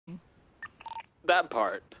that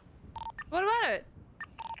part. What about it?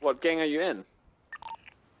 What gang are you in?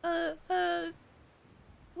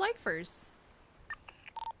 Lifers.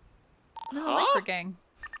 I'm in the Huh? Lifer gang.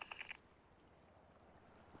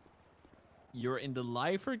 You're in the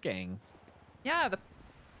Lifer gang. Yeah, the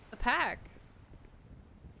pack.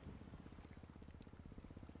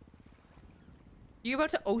 You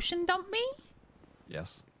about to ocean dump me?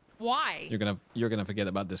 Yes. Why? You're gonna forget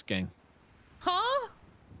about this gang. Huh?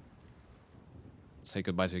 Say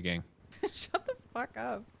goodbye to your gang. Shut the fuck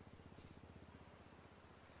up.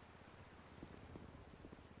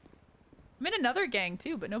 I'm in another gang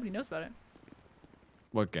too, but nobody knows about it.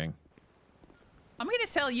 What gang? I'm gonna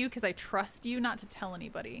tell you because I trust you not to tell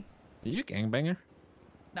anybody. Are you a gangbanger?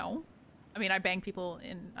 No. I mean, I bang people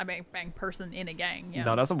in... I bang person in a gang, yeah.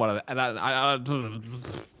 No, that's not what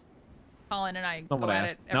Colin and I Not go what I at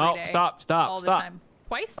asked. it every day. No, stop. All the time.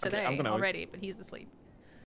 Twice today I'm gonna- already, but he's asleep.